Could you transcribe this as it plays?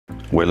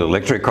Will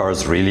electric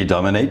cars really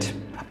dominate?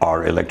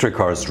 Are electric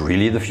cars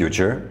really the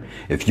future?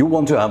 If you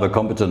want to have a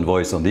competent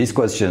voice on these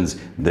questions,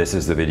 this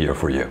is the video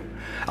for you.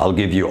 I'll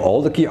give you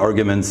all the key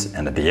arguments,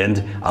 and at the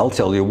end, I'll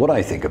tell you what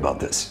I think about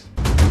this.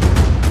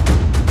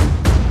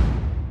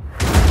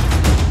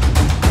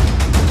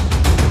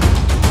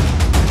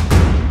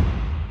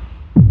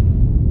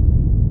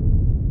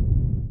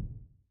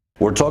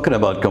 We're talking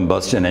about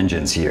combustion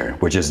engines here,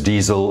 which is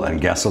diesel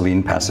and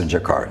gasoline passenger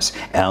cars,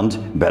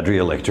 and battery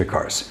electric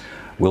cars.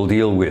 We'll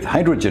deal with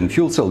hydrogen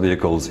fuel cell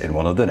vehicles in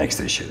one of the next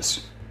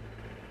issues.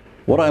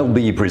 What I'll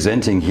be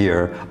presenting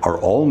here are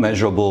all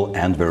measurable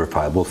and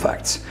verifiable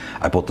facts.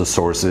 I put the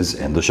sources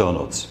in the show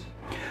notes.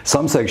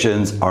 Some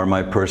sections are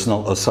my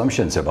personal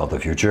assumptions about the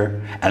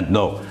future, and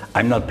no,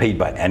 I'm not paid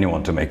by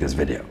anyone to make this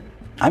video.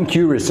 I'm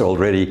curious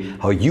already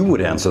how you would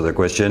answer the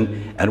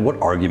question and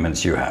what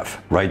arguments you have.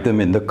 Write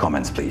them in the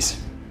comments,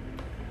 please.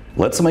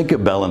 Let's make a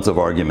balance of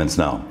arguments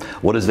now.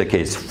 What is the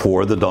case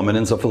for the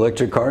dominance of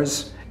electric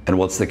cars, and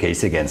what's the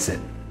case against it?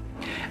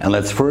 And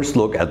let's first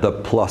look at the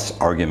plus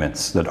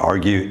arguments that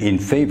argue in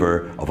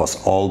favor of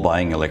us all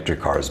buying electric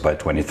cars by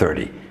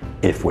 2030,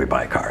 if we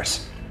buy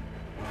cars.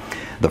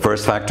 The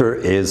first factor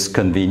is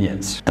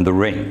convenience and the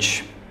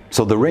range.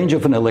 So the range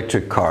of an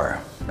electric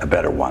car, a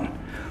better one,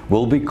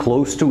 will be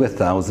close to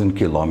 1,000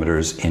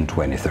 kilometers in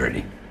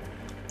 2030.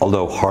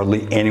 Although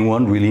hardly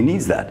anyone really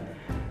needs that.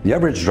 The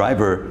average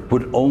driver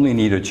would only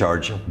need a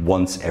charge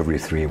once every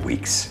 3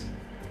 weeks.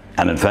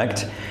 And in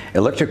fact,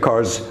 electric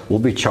cars will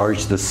be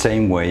charged the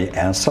same way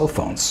as cell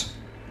phones,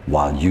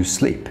 while you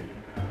sleep.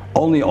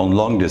 Only on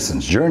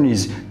long-distance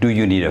journeys do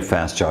you need a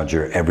fast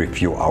charger every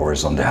few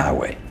hours on the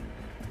highway.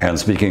 And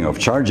speaking of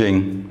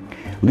charging,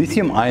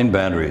 lithium-ion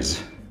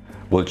batteries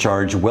will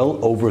charge well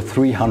over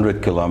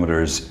 300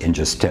 kilometers in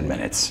just 10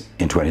 minutes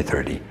in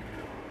 2030.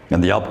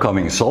 And the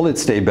upcoming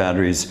solid-state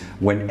batteries,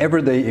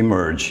 whenever they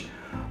emerge,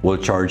 will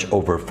charge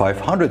over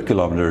 500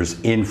 kilometers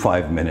in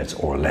 5 minutes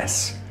or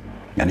less.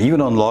 And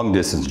even on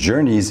long-distance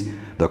journeys,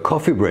 the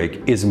coffee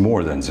break is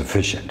more than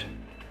sufficient.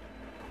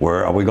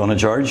 Where are we going to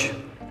charge?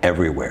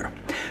 Everywhere.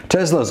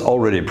 Tesla's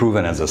already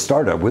proven as a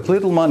startup with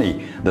little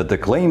money that the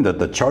claim that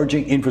the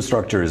charging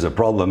infrastructure is a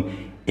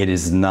problem, it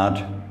is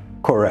not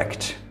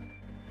correct.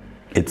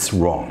 It's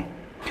wrong.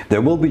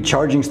 There will be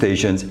charging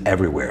stations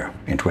everywhere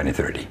in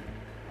 2030.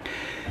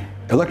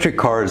 Electric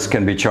cars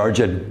can be charged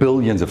at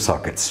billions of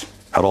sockets,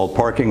 at all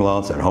parking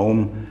lots, at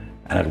home,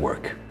 and at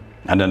work.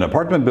 And in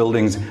apartment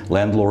buildings,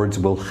 landlords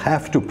will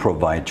have to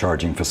provide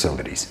charging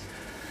facilities.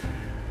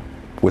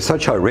 With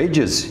such high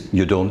rates,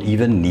 you don't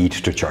even need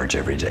to charge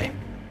every day.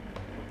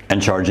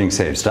 And charging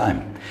saves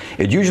time.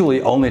 It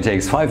usually only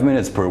takes 5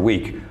 minutes per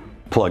week.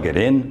 Plug it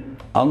in,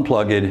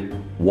 unplug it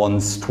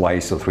once,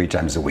 twice, or 3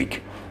 times a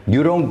week.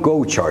 You don't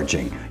go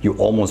charging. You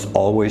almost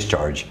always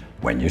charge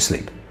when you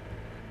sleep.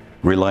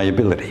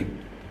 Reliability.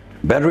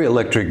 Battery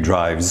electric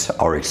drives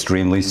are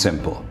extremely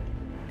simple.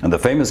 And the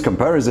famous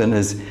comparison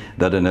is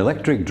that an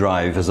electric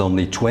drive has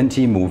only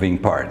 20 moving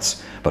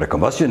parts, but a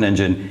combustion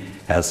engine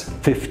has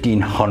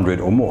 1,500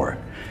 or more.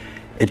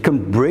 It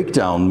can break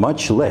down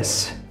much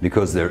less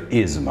because there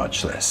is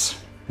much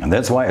less. And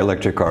that's why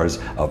electric cars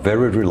are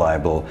very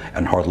reliable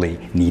and hardly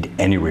need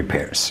any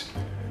repairs.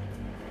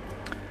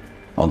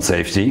 On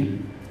safety,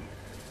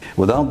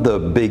 without the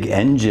big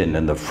engine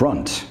in the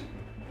front,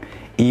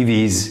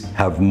 EVs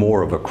have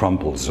more of a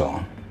crumple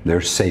zone.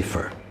 They're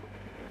safer.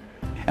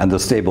 And the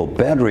stable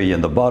battery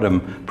in the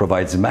bottom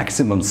provides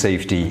maximum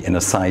safety in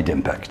a side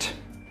impact.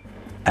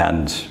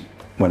 And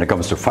when it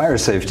comes to fire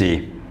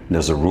safety,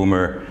 there's a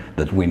rumor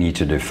that we need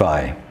to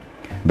defy.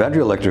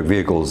 Battery electric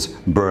vehicles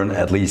burn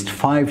at least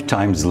 5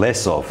 times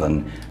less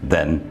often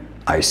than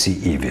ICE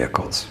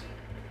vehicles.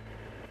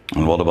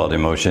 And what about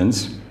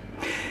emotions?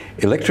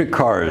 Electric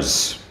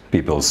cars,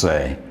 people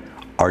say,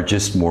 are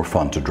just more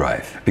fun to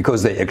drive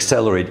because they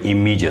accelerate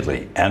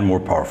immediately and more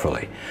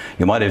powerfully.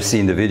 You might have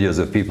seen the videos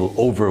of people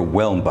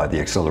overwhelmed by the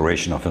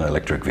acceleration of an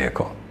electric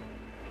vehicle.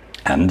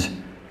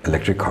 And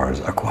electric cars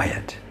are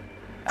quiet.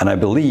 And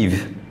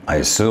I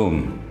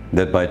assume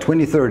that by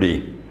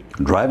 2030,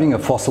 driving a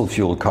fossil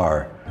fuel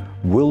car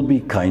will be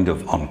kind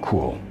of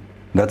uncool.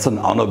 That's an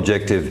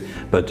unobjective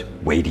but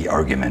weighty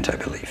argument, I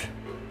believe.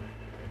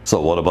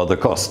 So what about the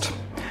cost?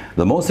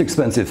 The most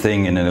expensive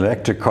thing in an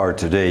electric car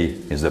today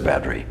is the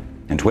battery.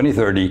 In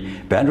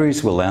 2030,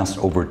 batteries will last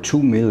over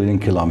 2 million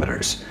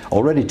kilometers.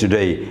 Already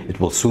today, it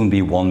will soon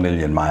be 1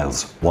 million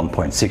miles,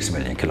 1.6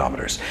 million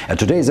kilometers. At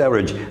today's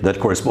average, that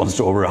corresponds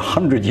to over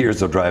 100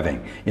 years of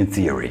driving, in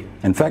theory.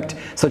 In fact,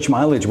 such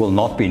mileage will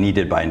not be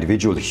needed by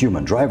individual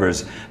human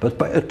drivers, but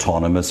by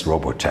autonomous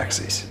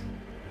robotaxis.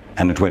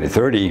 And in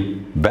 2030,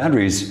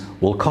 batteries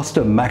will cost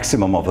a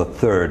maximum of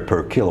 1/3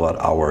 per kilowatt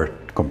hour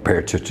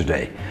compared to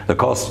today. The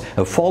costs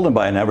have fallen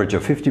by an average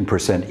of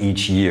 15%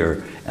 each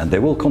year, and they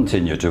will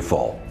continue to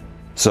fall.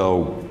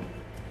 So,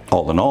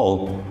 all in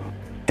all,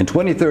 in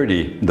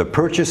 2030, the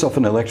purchase of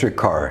an electric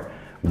car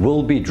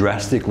will be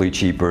drastically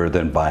cheaper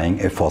than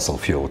buying a fossil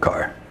fuel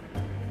car.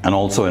 And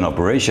also in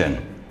operation,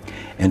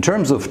 In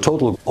terms of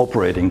total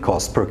operating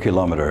cost per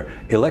kilometer,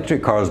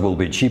 electric cars will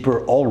be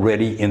cheaper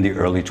already in the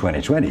early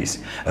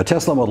 2020s. A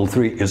Tesla Model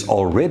 3 is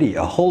already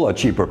a whole lot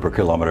cheaper per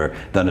kilometer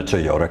than a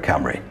Toyota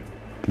Camry.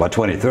 By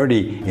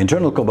 2030,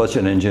 internal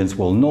combustion engines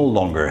will no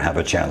longer have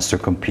a chance to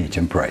compete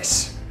in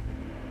price.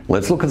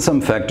 Let's look at some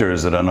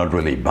factors that are not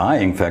really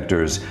buying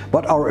factors,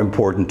 but are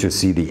important to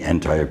see the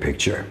entire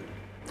picture.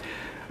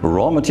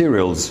 Raw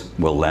materials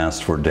will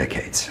last for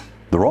decades.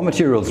 The raw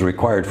materials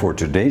required for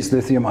today's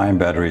lithium-ion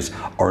batteries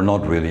are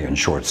not really in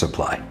short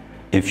supply,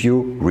 if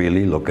you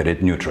really look at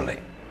it neutrally.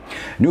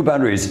 New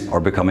batteries are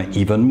becoming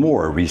even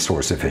more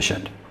resource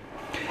efficient.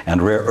 And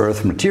rare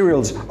earth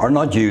materials are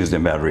not used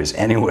in batteries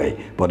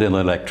anyway, but in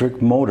electric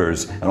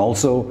motors and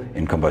also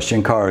in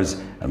combustion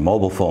cars and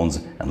mobile phones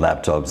and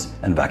laptops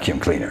and vacuum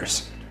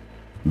cleaners.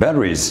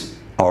 Batteries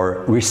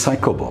are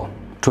recyclable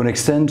to an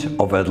extent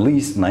of at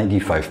least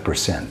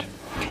 95%.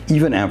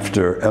 Even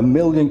after 1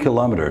 million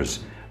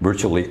kilometers,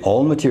 virtually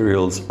all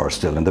materials are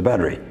still in the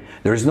battery.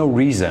 There is no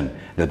reason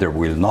that there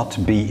will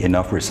not be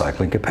enough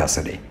recycling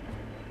capacity.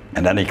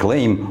 And any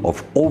claim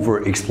of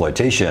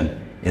overexploitation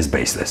is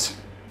baseless.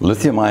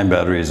 Lithium-ion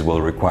batteries will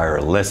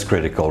require less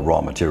critical raw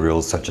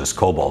materials such as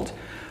cobalt,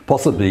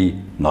 possibly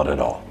not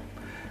at all.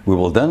 We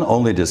will then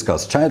only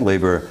discuss child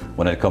labor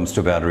when it comes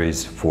to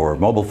batteries for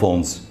mobile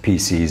phones,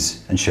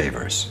 PCs, and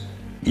shavers.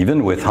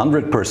 Even with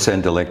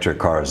 100% electric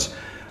cars,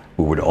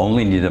 we would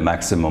only need a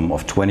maximum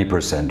of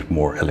 20%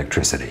 more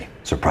electricity.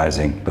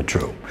 Surprising, but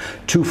true.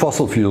 2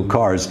 fossil fuel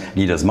cars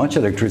need as much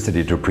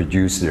electricity to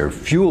produce their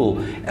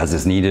fuel as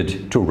is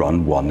needed to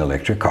run 1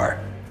 electric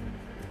car.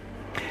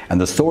 And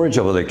the storage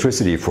of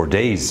electricity for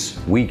days,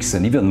 weeks,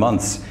 and even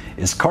months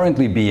is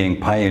currently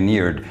being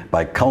pioneered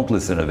by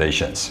countless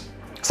innovations,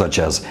 such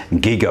as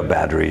giga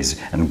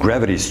batteries and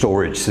gravity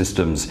storage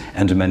systems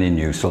and many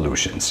new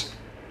solutions.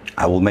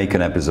 I will make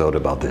an episode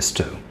about this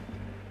too.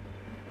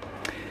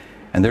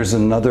 And there's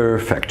another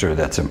factor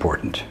that's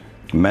important.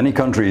 Many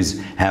countries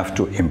have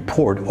to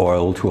import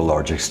oil to a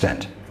large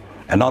extent,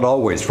 and not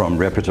always from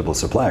reputable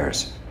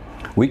suppliers.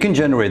 We can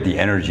generate the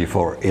energy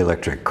for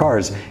electric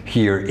cars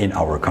here in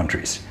our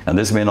countries. And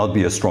this may not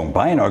be a strong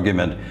buying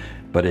argument,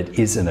 but it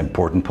is an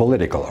important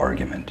political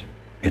argument.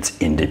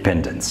 It's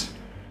independence.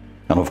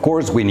 And of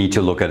course, we need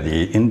to look at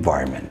the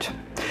environment.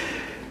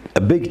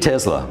 A big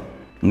Tesla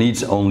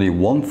needs only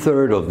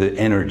 1/3 of the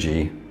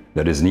energy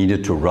that is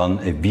needed to run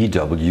a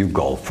VW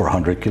Golf for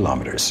 100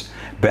 kilometers.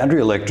 Battery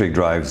electric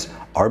drives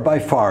are by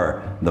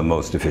far the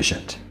most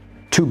efficient.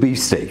 2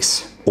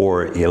 beefsteaks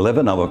or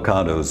 11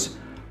 avocados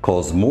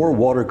cause more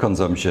water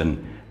consumption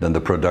than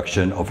the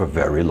production of a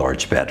very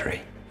large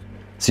battery.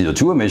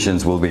 CO2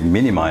 emissions will be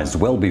minimized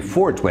well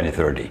before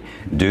 2030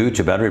 due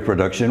to battery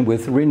production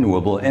with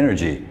renewable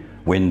energy,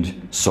 wind,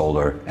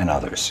 solar, and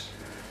others.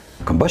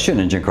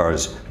 Combustion engine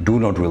cars do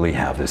not really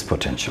have this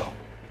potential.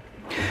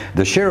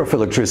 The share of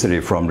electricity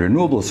from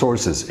renewable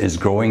sources is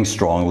growing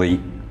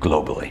strongly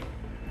globally.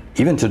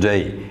 Even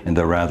today, in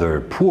the rather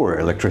poor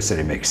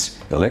electricity mix,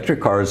 electric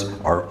cars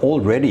are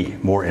already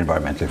more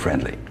environmentally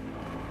friendly.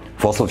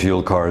 Fossil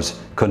fuel cars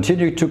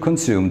continue to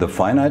consume the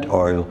finite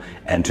oil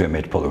and to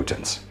emit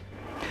pollutants.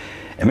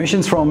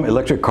 Emissions from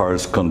electric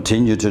cars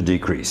continue to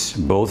decrease,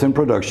 both in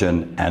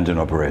production and in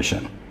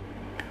operation.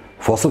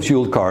 Fossil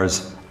fuel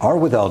cars are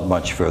without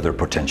much further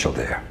potential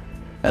there.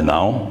 And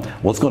now,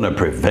 what's going to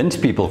prevent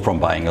people from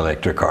buying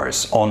electric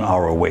cars on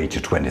our way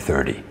to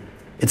 2030?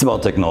 It's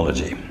about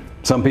technology.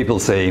 Some people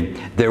say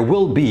there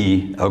will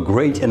be a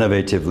great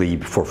innovative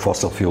leap for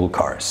fossil fuel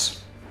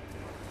cars.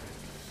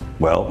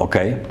 Well,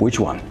 okay, which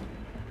one?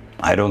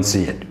 I don't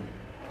see it.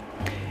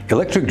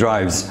 Electric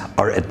drives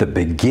are at the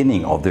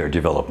beginning of their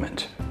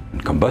development,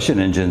 and combustion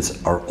engines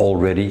are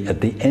already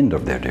at the end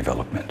of their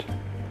development.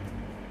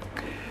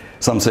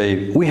 Some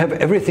say, we have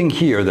everything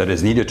here that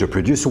is needed to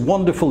produce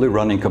wonderfully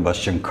running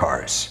combustion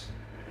cars.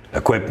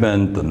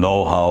 Equipment, the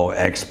know-how,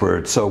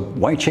 experts, so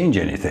why change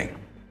anything?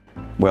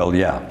 Well,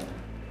 yeah,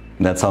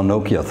 that's how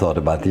Nokia thought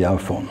about the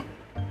iPhone.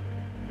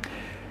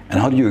 And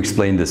how do you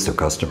explain this to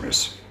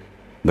customers?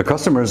 The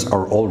customers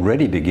are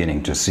already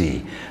beginning to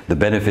see the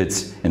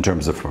benefits in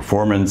terms of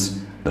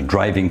performance, the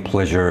driving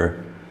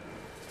pleasure,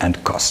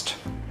 and cost.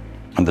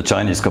 And the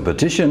Chinese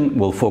competition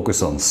will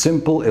focus on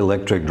simple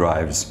electric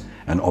drives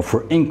and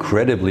offer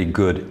incredibly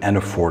good and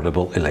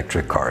affordable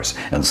electric cars.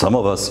 And some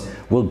of us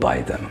will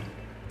buy them,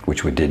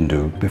 which we didn't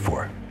do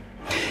before.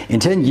 In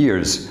 10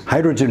 years,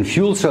 hydrogen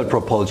fuel cell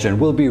propulsion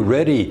will be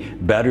ready.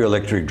 Battery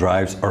electric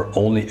drives are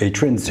only a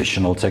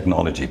transitional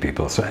technology,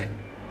 people say.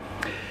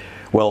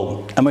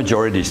 Well, a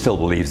majority still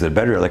believes that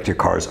battery electric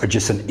cars are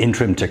just an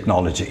interim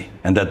technology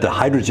and that the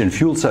hydrogen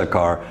fuel cell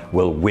car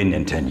will win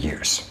in 10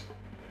 years.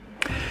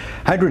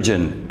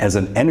 Hydrogen as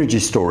an energy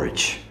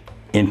storage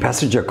in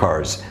passenger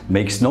cars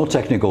makes no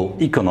technical,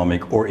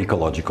 economic, or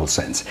ecological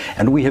sense,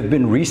 and we have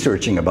been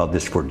researching about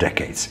this for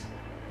decades.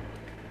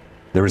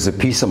 There is a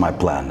piece of my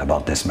plan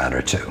about this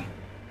matter too.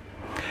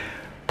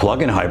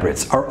 Plug-in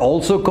hybrids are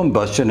also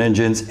combustion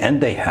engines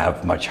and they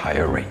have much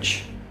higher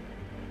range.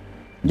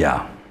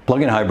 Yeah.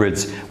 Plug-in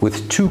hybrids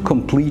with 2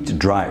 complete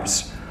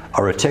drives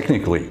are a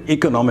technically,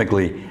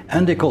 economically,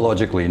 and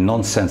ecologically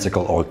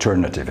nonsensical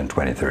alternative in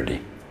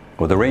 2030.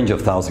 With a range of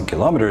 1,000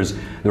 kilometers,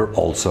 they're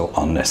also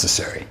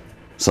unnecessary.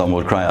 Some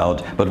would cry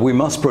out, but we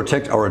must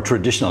protect our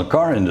traditional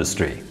car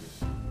industry.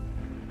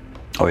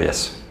 Oh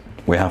yes,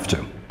 we have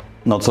to.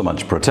 Not so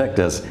much protect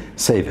as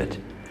save it.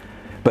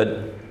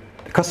 But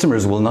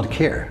customers will not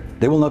care.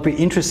 They will not be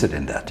interested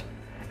in that.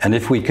 And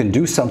if we can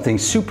do something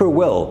super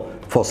well,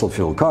 fossil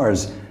fuel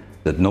cars,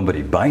 that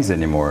nobody buys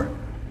anymore,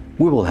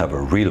 we will have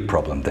a real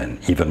problem then,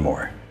 even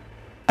more.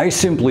 I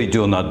simply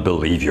do not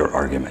believe your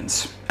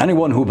arguments.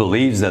 Anyone who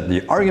believes that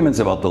the arguments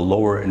about the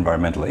lower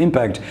environmental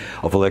impact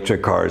of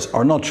electric cars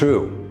are not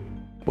true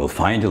will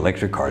find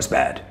electric cars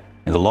bad.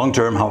 In the long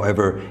term,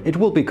 however, it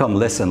will become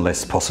less and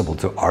less possible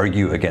to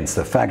argue against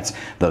the fact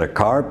that a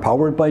car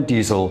powered by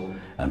diesel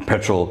and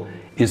petrol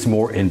is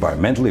more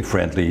environmentally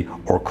friendly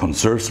or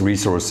conserves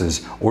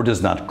resources or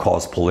does not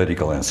cause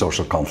political and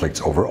social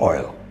conflicts over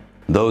oil.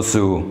 Those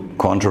who,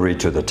 contrary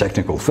to the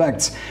technical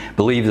facts,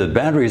 believe that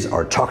batteries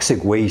are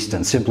toxic waste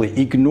and simply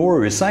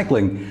ignore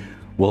recycling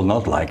will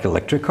not like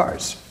electric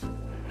cars.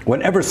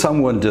 Whenever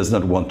someone does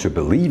not want to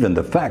believe in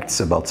the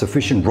facts about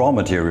sufficient raw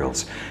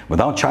materials,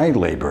 without child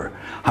labor,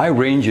 high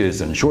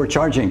ranges and short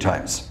charging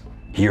times,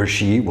 he or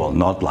she will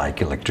not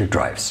like electric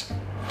drives.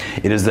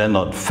 It is then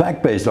not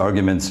fact-based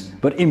arguments,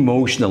 but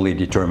emotionally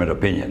determined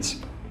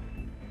opinions.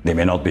 They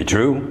may not be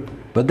true,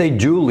 but they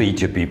do lead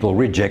to people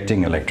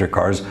rejecting electric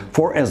cars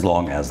for as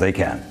long as they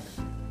can.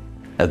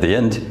 At the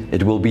end,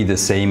 it will be the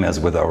same as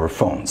with our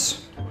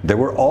phones. There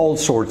were all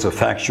sorts of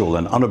factual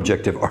and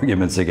unobjective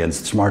arguments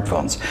against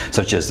smartphones,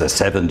 such as the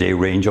 7-day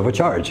range of a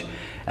charge.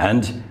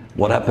 And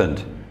what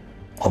happened?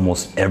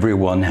 Almost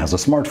everyone has a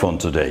smartphone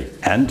today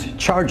and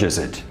charges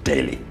it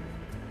daily.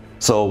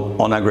 So,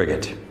 on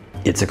aggregate,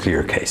 it's a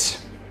clear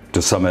case.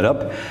 To sum it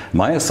up,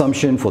 my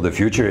assumption for the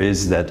future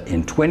is that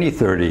in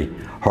 2030,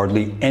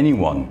 hardly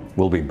anyone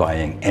will be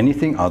buying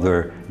anything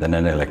other than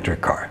an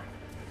electric car.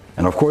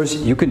 And of course,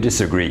 you can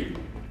disagree,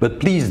 but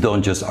please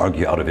don't just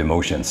argue out of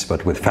emotions,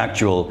 but with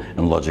factual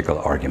and logical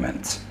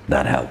arguments.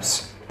 That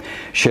helps.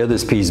 Share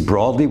this piece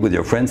broadly with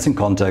your friends and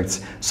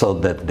contacts so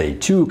that they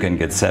too can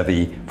get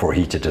savvy for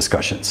heated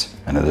discussions.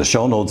 And in the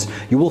show notes,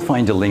 you will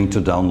find a link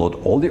to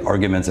download all the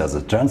arguments as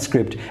a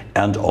transcript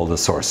and all the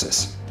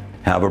sources.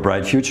 Have a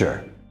bright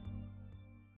future.